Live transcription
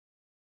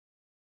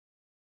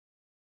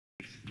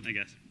I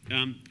guess.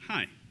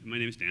 Hi, my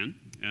name is Dan,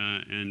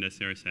 and as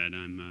Sarah said,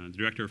 I'm the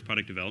director of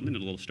product development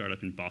at a little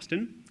startup in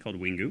Boston called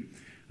Wingu.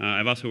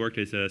 I've also worked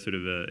as a sort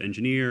of an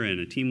engineer and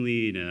a team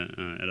lead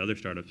at other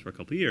startups for a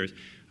couple of years.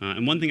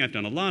 And one thing I've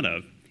done a lot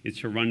of is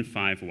to run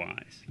 5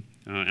 whys.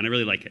 And I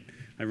really like it.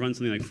 I've run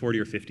something like 40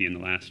 or 50 in the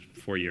last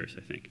 4 years,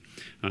 I think.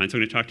 And so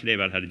I'm going to talk today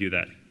about how to do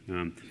that.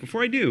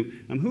 Before I do,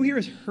 who here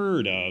has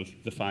heard of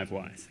the 5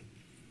 whys?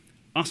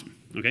 Awesome.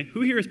 Okay.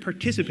 Who here has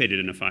participated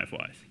in a 5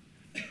 whys?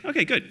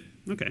 Okay, good.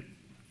 Okay.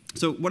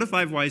 So what a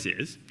 5 whys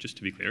is, just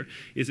to be clear,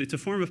 is it's a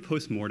form of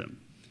postmortem.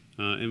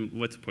 And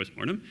what's a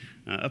postmortem?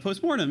 A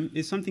postmortem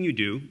is something you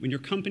do when your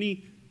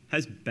company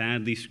has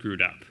badly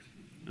screwed up.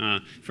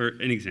 For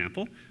an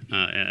example,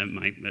 at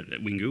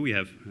Wingu, we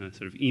have a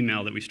sort of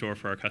email that we store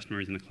for our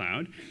customers in the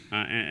cloud.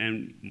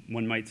 And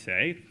one might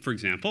say, for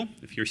example,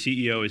 if your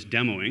CEO is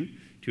demoing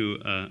to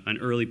an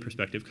early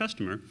prospective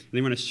customer, and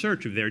they run a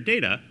search of their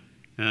data,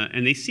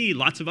 and they see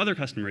lots of other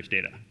customers'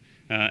 data,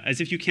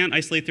 as if you can't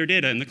isolate their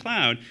data in the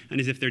cloud,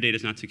 and as if their data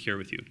is not secure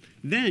with you.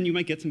 Then you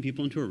might get some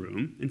people into a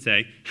room and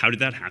say, how did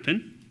that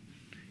happen?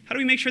 How do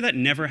we make sure that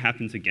never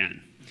happens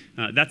again?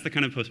 That's the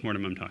kind of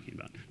postmortem I'm talking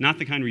about. Not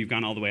the kind where you've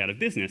gone all the way out of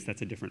business.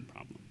 That's a different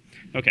problem.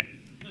 OK.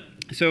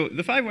 So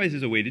the 5 whys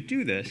is a way to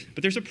do this,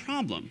 but there's a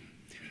problem,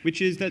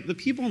 which is that the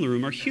people in the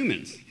room are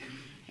humans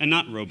and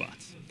not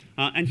robots.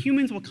 And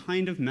humans will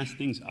kind of mess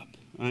things up.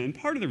 And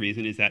part of the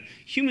reason is that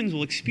humans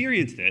will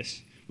experience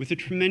this with a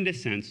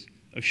tremendous sense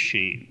of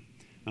shame.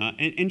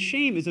 And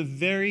shame is a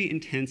very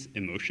intense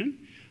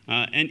emotion.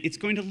 And it's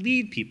going to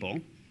lead people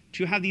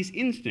to have these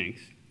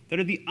instincts that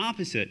are the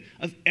opposite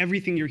of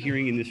everything you're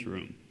hearing in this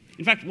room.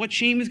 In fact, what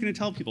shame is going to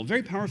tell people,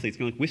 very powerfully, it's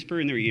going to whisper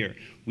in their ear,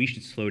 we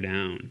should slow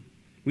down.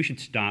 We should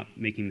stop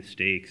making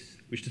mistakes.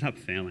 We should stop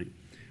failing.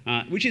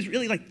 Which is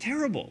really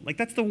terrible.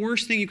 That's the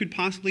worst thing you could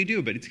possibly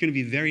do, but it's going to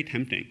be very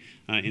tempting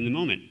in the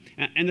moment.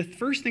 And the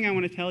first thing I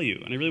want to tell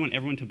you, and I really want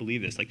everyone to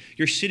believe this,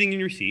 you're sitting in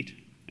your seat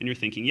and you're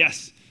thinking,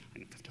 yes, I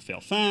have to fail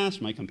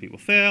fast, my company will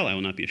fail, I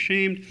will not be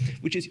ashamed,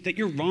 which is that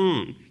you're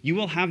wrong. You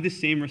will have this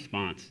same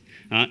response.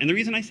 And the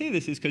reason I say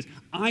this is because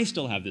I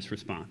still have this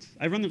response.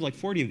 I've run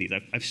 40 of these.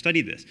 I've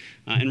studied this.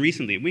 And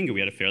recently at Wingu, we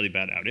had a fairly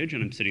bad outage,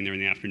 and I'm sitting there in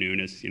the afternoon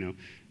as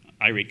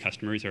irate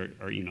customers are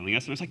emailing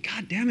us, and I was like,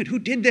 God damn it, who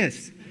did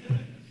this?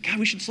 God,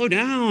 we should slow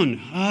down.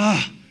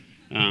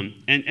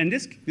 And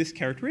this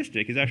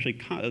characteristic is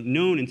actually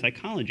known in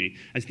psychology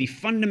as the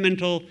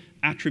fundamental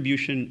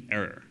attribution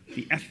error,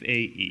 the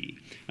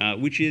FAE,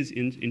 which is,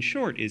 in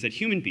short, is that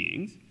human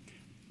beings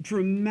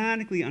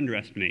dramatically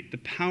underestimate the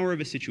power of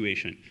a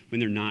situation when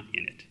they're not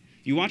in it.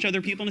 You watch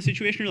other people in a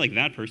situation, you're like,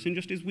 that person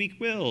just is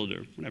weak-willed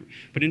or whatever.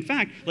 But in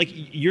fact,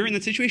 you're in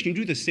that situation, you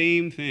do the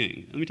same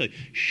thing. Let me tell you,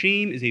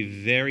 shame is a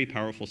very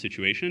powerful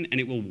situation, and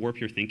it will warp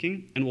your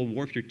thinking, and will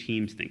warp your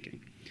team's thinking.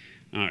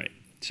 All right,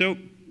 so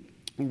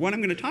what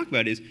I'm going to talk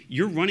about is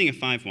you're running a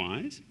 5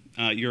 whys.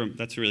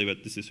 That's really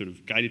what this is sort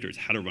of guided towards,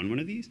 how to run one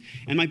of these.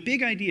 And my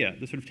big idea,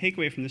 the sort of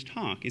takeaway from this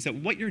talk, is that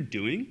what you're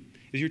doing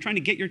is you're trying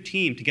to get your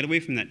team to get away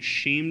from that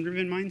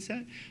shame-driven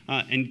mindset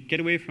and get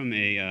away from what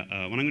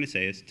I'm going to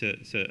say is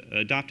to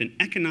adopt an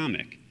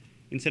economic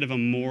instead of a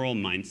moral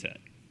mindset.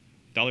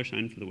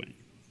 $ for the win.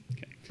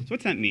 Okay. So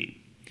what's that mean?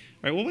 All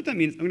right, well, what that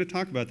means, I'm going to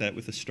talk about that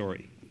with a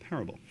story, a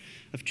parable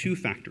of 2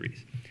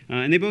 factories.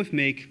 And they both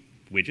make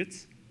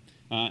widgets.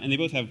 And they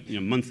both have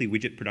monthly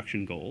widget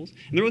production goals.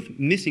 And they're both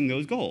missing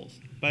those goals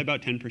by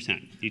about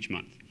 10% each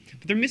month.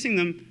 But they're missing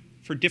them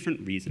for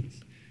different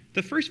reasons.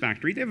 The first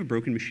factory, they have a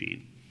broken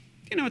machine.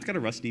 It's got a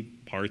rusty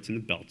parts and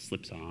the belt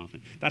slips off.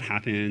 And that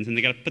happens, and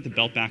they got to put the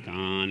belt back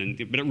on,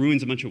 but it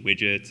ruins a bunch of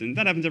widgets, and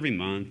that happens every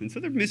month. And so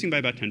they're missing by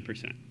about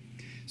 10%.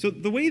 So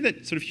the way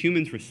that sort of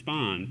humans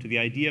respond to the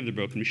idea of the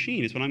broken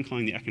machine is what I'm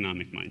calling the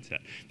economic mindset.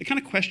 The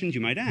kind of questions you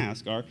might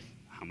ask are,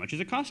 how much is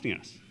it costing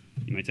us?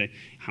 You might say,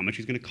 how much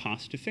is it going to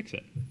cost to fix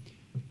it?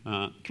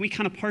 Can we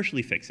kind of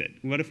partially fix it?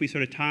 What if we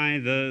sort of tie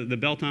the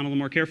belt on a little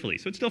more carefully?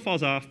 So it still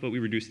falls off, but we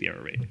reduce the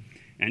error rate.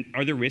 And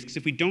are there risks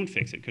if we don't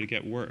fix it? Could it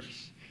get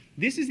worse?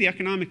 This is the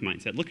economic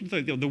mindset. Look at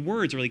the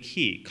words are really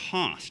key.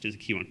 Cost is a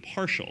key one.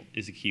 Partial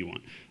is a key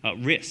one.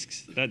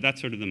 Risks, that's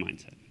sort of the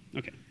mindset.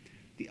 OK.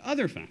 The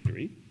other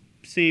factory,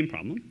 same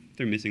problem.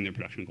 They're missing their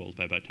production goals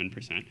by about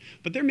 10%.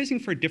 But they're missing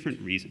for a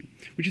different reason,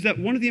 which is that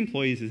one of the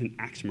employees is an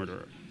axe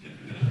murderer.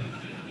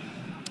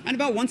 And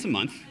about once a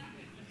month,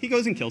 he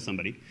goes and kills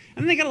somebody.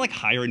 And then they got to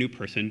hire a new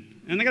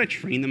person. And they got to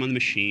train them on the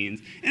machines.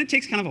 And it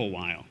takes kind of a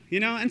while.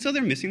 And so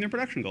they're missing their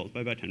production goals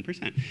by about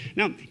 10%.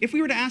 Now, if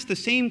we were to ask the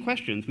same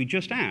questions we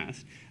just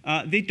asked,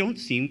 they don't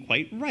seem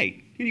quite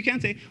right. You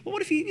can't say, well,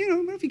 what if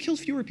he kills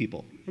fewer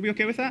people? Are we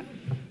OK with that?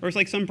 Or it's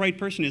like some bright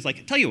person is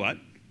like, tell you what,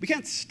 we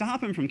can't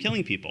stop him from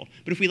killing people.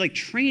 But if we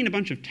train a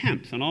bunch of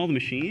temps on all the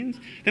machines,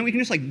 then we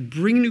can just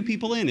bring new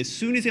people in as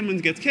soon as someone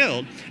gets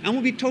killed, and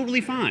we'll be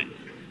totally fine.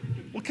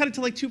 We'll cut it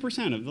to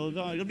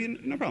 2%. It'll be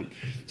no problem.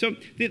 So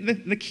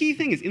the key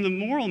thing is in the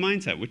moral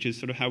mindset, which is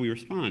sort of how we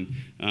respond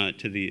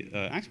to the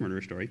axe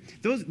murderer story.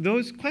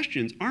 Those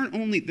questions aren't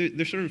only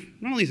they're sort of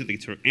not only is it the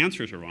sort of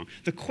answers are wrong,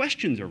 the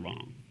questions are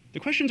wrong. The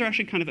questions are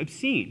actually kind of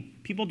obscene.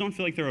 People don't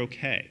feel like they're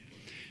OK.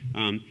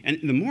 And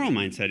the moral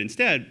mindset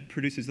instead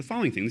produces the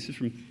following thing. This is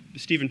from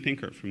Steven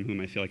Pinker, from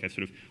whom I feel like I've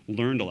sort of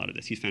learned a lot of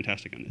this. He's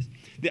fantastic on this.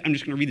 I'm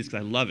just going to read this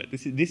because I love it.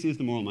 This is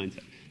the moral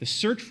mindset. The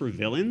search for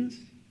villains,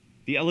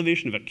 the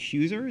elevation of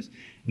accusers,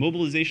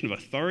 mobilization of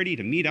authority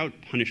to mete out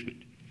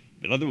punishment.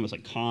 The other one was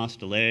like cost,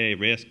 delay,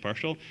 risk,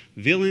 partial.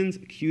 Villains,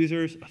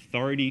 accusers,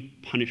 authority,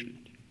 punishment.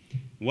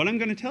 What I'm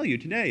going to tell you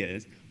today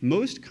is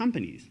most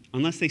companies,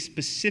 unless they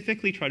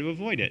specifically try to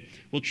avoid it,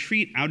 will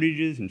treat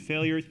outages and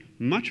failures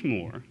much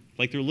more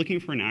like they're looking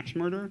for an axe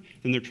murderer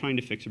than they're trying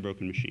to fix a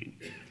broken machine.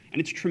 And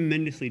it's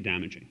tremendously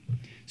damaging.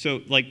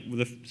 So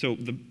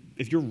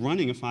if you're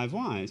running a 5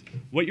 Whys,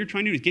 what you're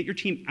trying to do is get your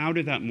team out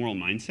of that moral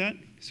mindset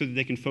so that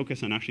they can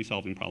focus on actually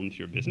solving problems for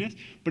your business.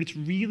 But it's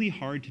really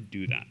hard to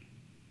do that.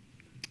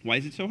 Why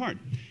is it so hard?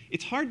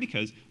 It's hard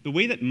because the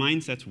way that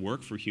mindsets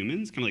work for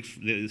humans, kind of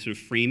like the sort of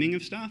framing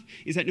of stuff,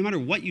 is that no matter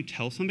what you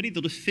tell somebody,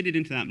 they'll just fit it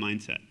into that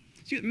mindset.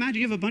 So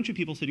imagine you have a bunch of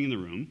people sitting in the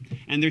room,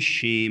 and there's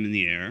shame in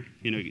the air.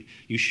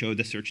 You showed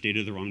the search data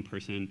to the wrong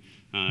person,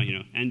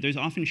 and there's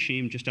often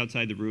shame just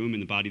outside the room in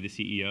the body of the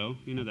CEO.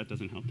 That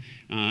doesn't help.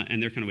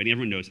 And they're kind of waiting.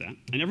 Everyone knows that.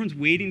 And everyone's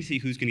waiting to see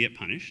who's going to get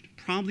punished.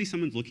 Probably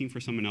someone's looking for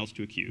someone else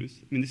to accuse.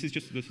 I mean, this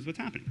is what's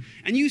happening.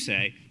 And you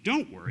say,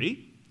 don't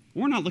worry.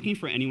 We're not looking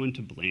for anyone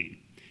to blame.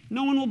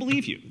 No one will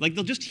believe you. Like,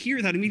 they'll just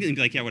hear that immediately and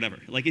be like, yeah, whatever.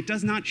 Like, it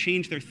does not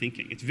change their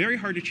thinking. It's very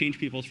hard to change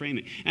people's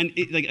framing. And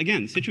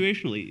again,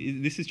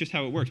 situationally, this is just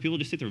how it works. People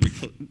just sit there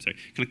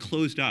kind of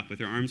closed up with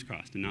their arms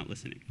crossed and not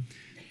listening.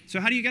 So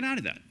how do you get out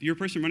of that? You're a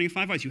person running a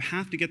 5 Whys. You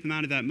have to get them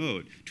out of that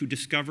mode to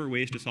discover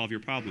ways to solve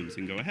your problems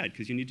and go ahead,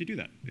 because you need to do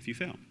that if you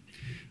fail.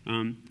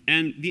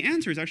 And the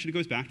answer actually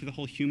goes back to the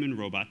whole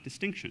human-robot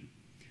distinction.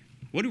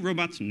 What do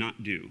robots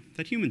not do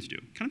that humans do?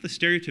 Kind of the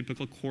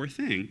stereotypical core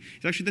thing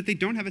is actually that they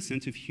don't have a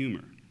sense of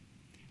humor.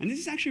 And this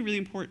is actually really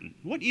important.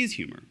 What is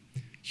humor?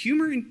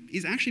 Humor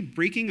is actually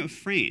breaking of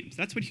frames.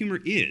 That's what humor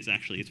is,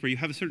 actually. It's where you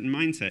have a certain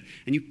mindset,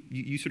 and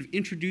you sort of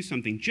introduce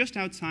something just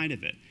outside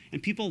of it,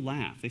 and people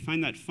laugh. They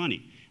find that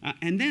funny.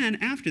 And then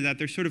after that,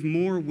 they're sort of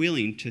more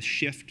willing to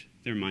shift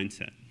their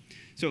mindset.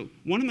 So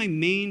one of my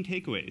main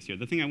takeaways here,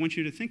 the thing I want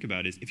you to think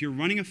about is if you're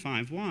running a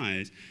 5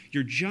 Whys,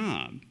 your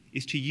job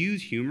is to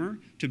use humor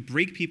to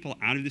break people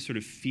out of this sort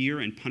of fear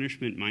and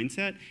punishment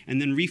mindset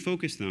and then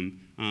refocus them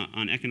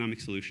on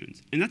economic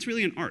solutions. And that's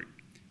really an art.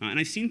 And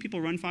I've seen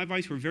people run 5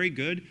 Whys who are very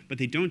good, but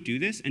they don't do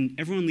this, and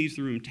everyone leaves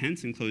the room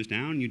tense and closed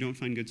down, and you don't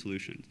find good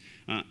solutions.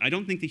 I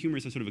don't think the humor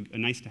is a sort of a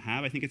nice to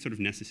have. I think it's sort of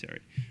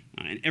necessary.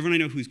 And everyone I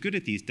know who's good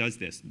at these does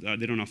this.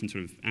 They don't often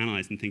sort of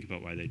analyze and think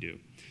about why they do.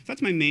 So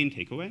that's my main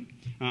takeaway.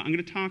 I'm going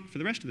to talk, for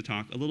the rest of the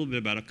talk, a little bit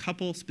about a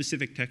couple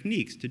specific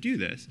techniques to do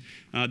this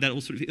that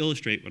will sort of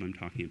illustrate what I'm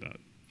talking about.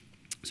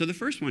 So the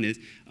first one is,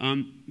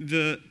 one of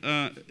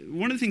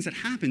the things that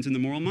happens in the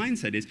moral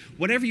mindset is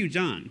whatever you've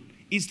done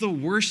is the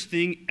worst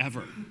thing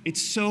ever.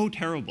 It's so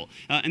terrible.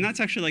 And that's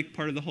actually like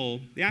part of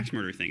the axe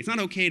murder thing. It's not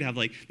okay to have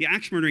like the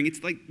axe murdering.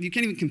 It's like you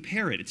can't even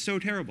compare it. It's so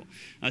terrible.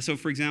 So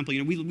for example,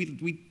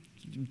 we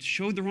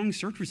showed the wrong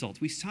search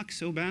results. We suck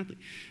so badly.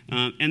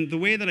 And the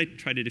way that I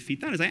try to defeat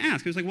that is I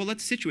was like, well,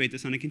 let's situate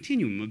this on a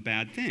continuum of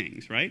bad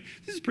things, right?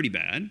 This is pretty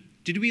bad.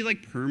 Did we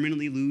like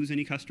permanently lose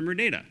any customer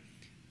data?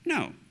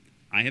 No.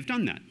 I have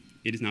done that.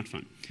 It is not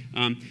fun.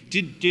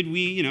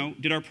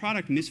 Did our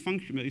product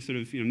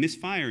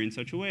misfire in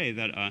such a way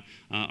that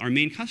our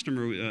main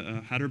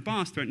customer had her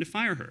boss threaten to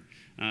fire her?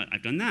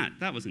 I've done that.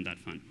 That wasn't that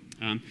fun.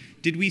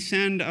 Did we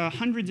send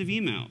hundreds of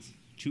emails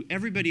to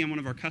everybody on one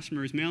of our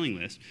customers' mailing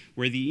list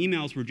where the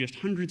emails were just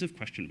hundreds of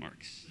question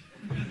marks?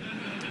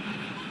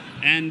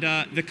 And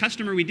the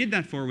customer we did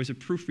that for was a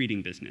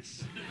proofreading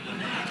business.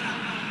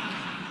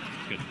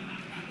 Good.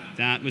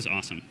 That was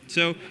awesome.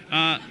 So,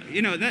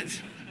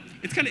 that's...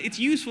 It's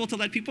useful to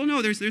let people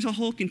know there's a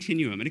whole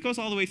continuum. And it goes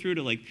all the way through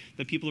to like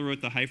the people who wrote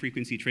the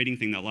high-frequency trading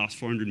thing that lost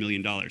 $400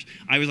 million.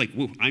 I was like,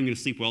 whoa, I'm going to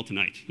sleep well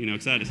tonight.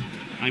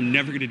 I'm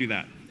never going to do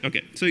that.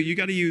 OK, so you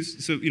got to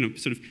sort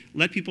of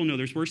let people know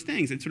there's worse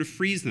things and sort of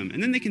freeze them.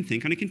 And then they can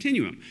think on a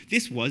continuum.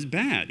 This was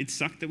bad. It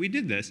sucked that we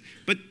did this.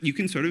 But you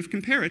can sort of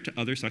compare it to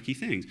other sucky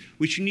things,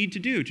 which you need to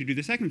do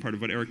the second part of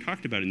what Eric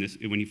talked about in this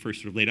when he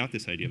first sort of laid out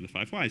this idea of the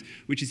 5 Whys,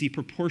 which is the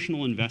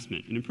proportional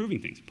investment in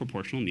improving things.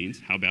 Proportional means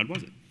how bad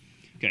was it?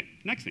 OK,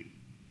 next thing.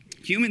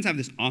 Humans have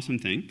this awesome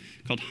thing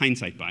called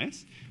hindsight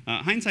bias.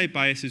 Hindsight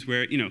bias is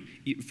where,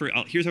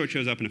 here's how it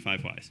shows up in a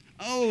 5 Whys.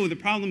 Oh, the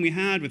problem we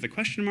had with the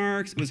question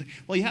marks was,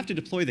 well, you have to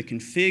deploy the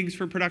configs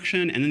for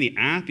production, and then the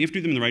app, you have to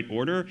do them in the right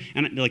order.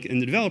 And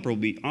the developer will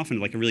be often,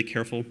 like a really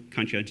careful,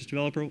 conscientious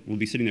developer, will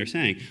be sitting there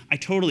saying, I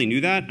totally knew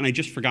that, and I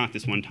just forgot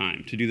this one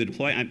time to do the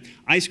deploy.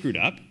 I screwed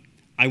up.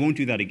 I won't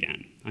do that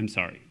again. I'm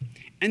sorry.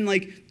 And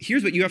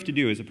here's what you have to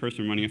do as a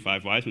person running a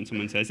 5 Whys when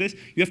someone says this.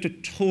 You have to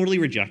totally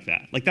reject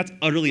that. That's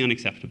utterly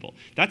unacceptable.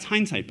 That's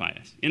hindsight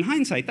bias. In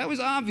hindsight, that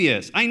was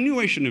obvious. I knew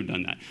I shouldn't have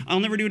done that.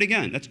 I'll never do it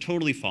again. That's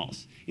totally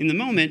false. In the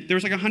moment, there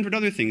was like 100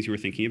 other things you were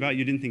thinking about.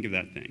 You didn't think of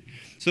that thing.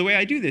 So the way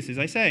I do this is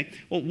I say,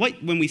 well,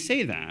 when we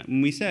say that,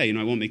 when we say,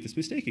 I won't make this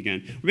mistake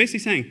again, we're basically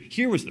saying,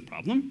 here was the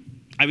problem.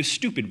 I was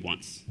stupid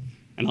once,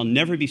 and I'll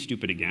never be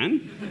stupid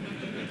again.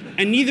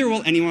 And neither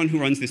will anyone who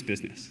runs this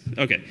business.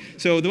 OK,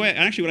 so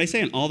actually what I say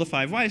in all the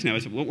 5 whys now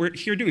is what we're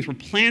here doing is we're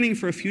planning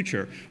for a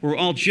future where we're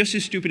all just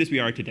as stupid as we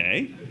are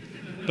today,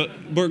 but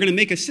we're going to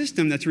make a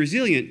system that's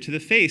resilient to the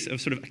face of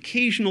sort of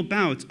occasional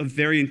bouts of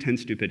very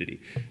intense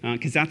stupidity,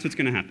 because that's what's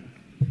going to happen.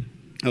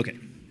 OK,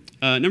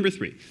 number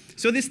 3.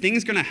 So this thing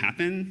is going to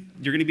happen.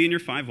 You're going to be in your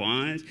 5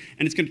 whys,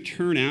 and it's going to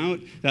turn out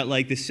that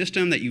like the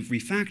system that you've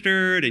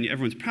refactored and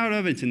everyone's proud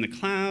of, it's in the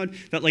cloud,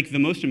 that like the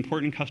most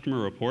important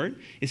customer report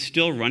is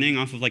still running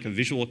off of like a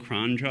visual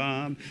cron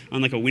job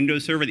on like a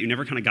Windows server that you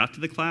never kind of got to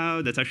the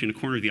cloud. That's actually in a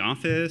corner of the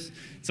office.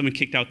 Someone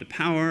kicked out the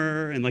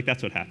power, and like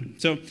that's what happened.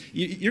 So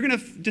you're going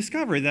to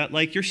discover that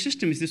like your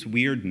system is this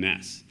weird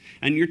mess,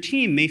 and your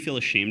team may feel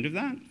ashamed of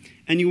that,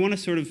 and you want to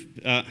sort of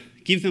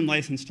give them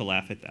license to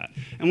laugh at that.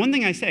 And one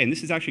thing I say, and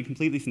this is actually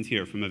completely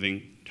sincere from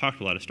having talked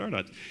to a lot of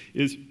startups,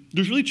 is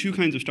there's really 2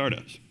 kinds of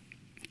startups.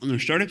 And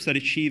there's startups that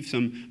achieve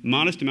some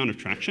modest amount of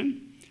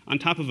traction on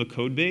top of a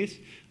code base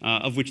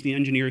of which the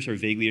engineers are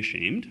vaguely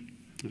ashamed.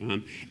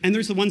 And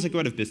there's the ones that go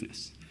out of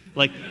business.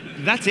 Like,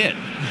 that's it.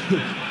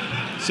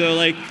 So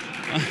like,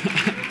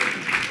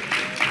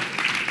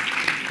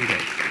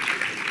 okay.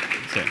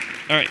 So,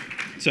 all right.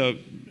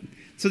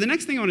 So the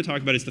next thing I want to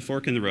talk about is the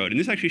fork in the road. And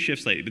this actually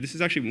shifts slightly, but this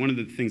is actually one of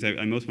the things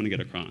I most want to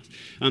get across.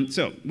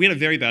 So we had a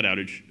very bad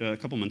outage a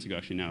couple months ago,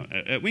 actually now,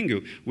 at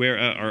Wingu, where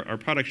our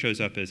product shows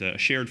up as a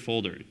shared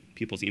folder in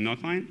people's email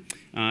client.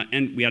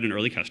 And we had an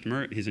early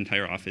customer. His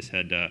entire office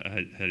had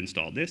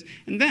installed this.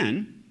 And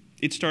then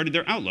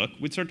their Outlook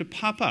would start to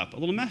pop up a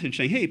little message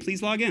saying, hey,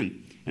 please log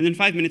in. And then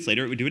 5 minutes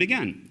later, it would do it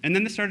again. And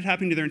then this started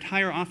happening to their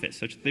entire office,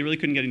 such that they really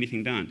couldn't get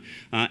anything done.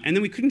 And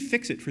then we couldn't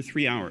fix it for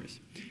 3 hours.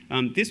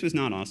 This was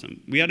not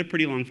awesome. We had a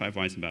pretty long 5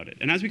 whys about it.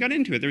 And as we got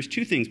into it, there's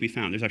 2 things we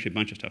found. There's actually a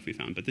bunch of stuff we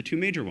found. But the 2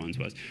 major ones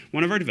was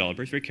one of our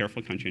developers, very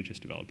careful, conscientious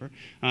developer,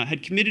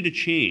 had committed a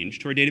change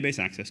to our database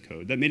access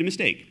code that made a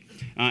mistake.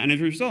 And as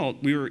a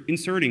result, we were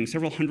inserting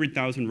several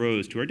 100,000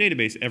 rows to our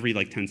database every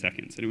like 10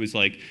 seconds. And it was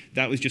like,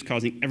 that was just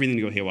causing everything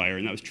to go haywire.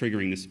 And that was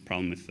triggering this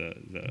problem with the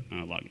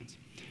logins.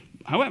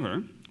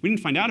 However, we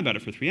didn't find out about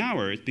it for 3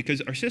 hours because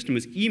our system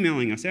was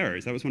emailing us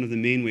errors. That was one of the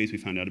main ways we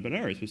found out about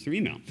errors, was through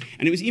email.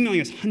 And it was emailing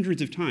us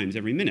hundreds of times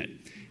every minute.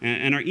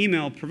 And our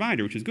email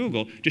provider, which is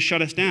Google, just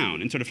shut us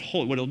down and sort of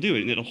hold what it'll do.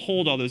 And it'll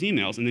hold all those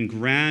emails and then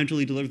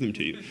gradually deliver them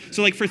to you.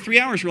 So like for 3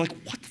 hours, we're like,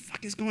 what the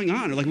fuck is going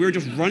on? Or like we were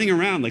just running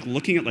around like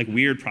looking at like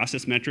weird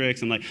process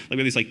metrics and like we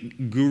had this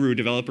like guru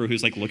developer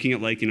who's like looking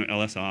at like,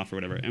 LSOff or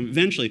whatever. And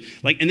eventually,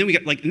 and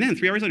then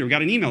 3 hours later, we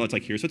got an email that's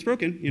like, here's what's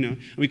broken, And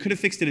we could have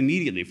fixed it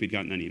immediately if we'd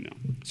gotten that email.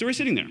 So we're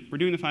sitting there. We're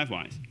doing the 5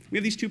 whys. We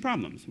have these 2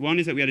 problems. One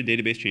is that we had a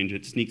database change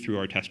that sneaked through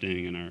our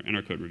testing and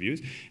our code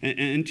reviews.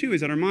 And 2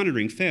 is that our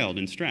monitoring failed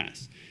in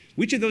stress.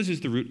 Which of those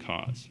is the root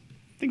cause?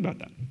 Think about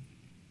that.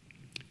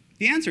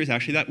 The answer is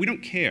actually that we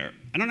don't care.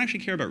 I don't actually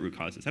care about root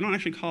causes. I don't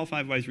actually call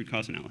 5 whys root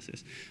cause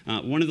analysis.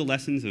 One of the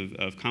lessons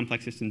of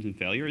complex systems and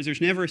failure is there's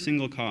never a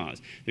single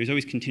cause. There's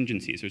always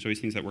contingencies. There's always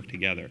things that work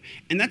together.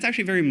 And that's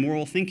actually very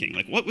moral thinking.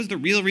 Like, what was the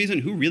real reason?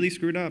 Who really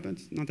screwed up?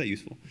 It's not that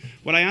useful.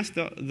 What I asked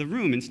the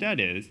room instead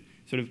is,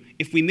 sort of,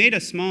 if we made a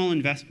small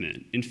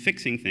investment in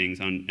fixing things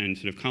on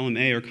sort of column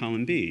A or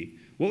column B,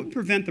 what would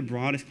prevent the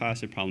broadest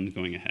class of problems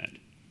going ahead?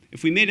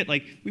 If we made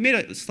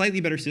a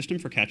slightly better system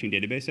for catching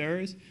database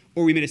errors,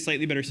 or we made a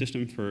slightly better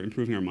system for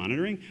improving our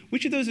monitoring,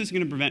 which of those is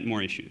going to prevent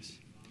more issues?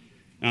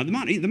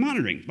 The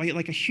monitoring, by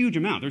like a huge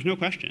amount, there's no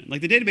question.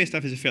 Like the database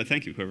stuff is a fail.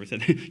 Thank you, whoever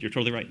said that. You're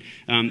totally right.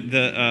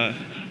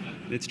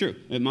 It's true.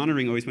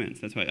 Monitoring always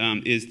wins. That's why.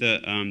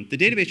 The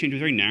database change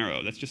was very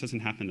narrow. That just doesn't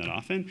happen that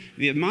often.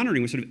 The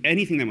monitoring was sort of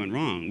anything that went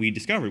wrong we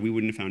discovered we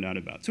wouldn't have found out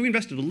about. So we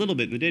invested a little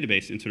bit in the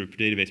database in sort of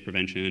database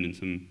prevention and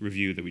some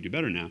review that we do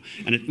better now.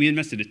 And we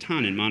invested a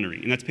ton in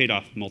monitoring, and that's paid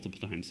off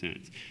multiple times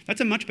since. That's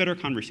a much better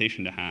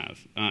conversation to have.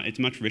 It's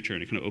much richer,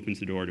 and it kind of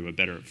opens the door to a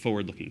better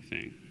forward-looking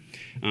thing.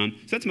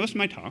 So that's most of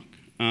my talk.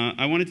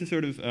 I wanted to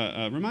sort of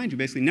remind you,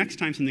 basically, next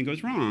time something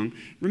goes wrong,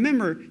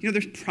 remember,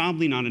 there's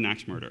probably not an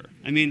axe murderer.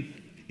 I mean,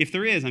 if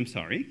there is, I'm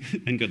sorry,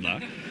 and good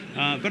luck.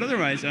 But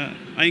otherwise, I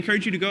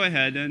encourage you to go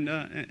ahead and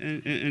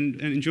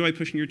enjoy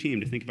pushing your team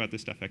to think about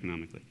this stuff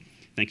economically.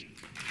 Thank you.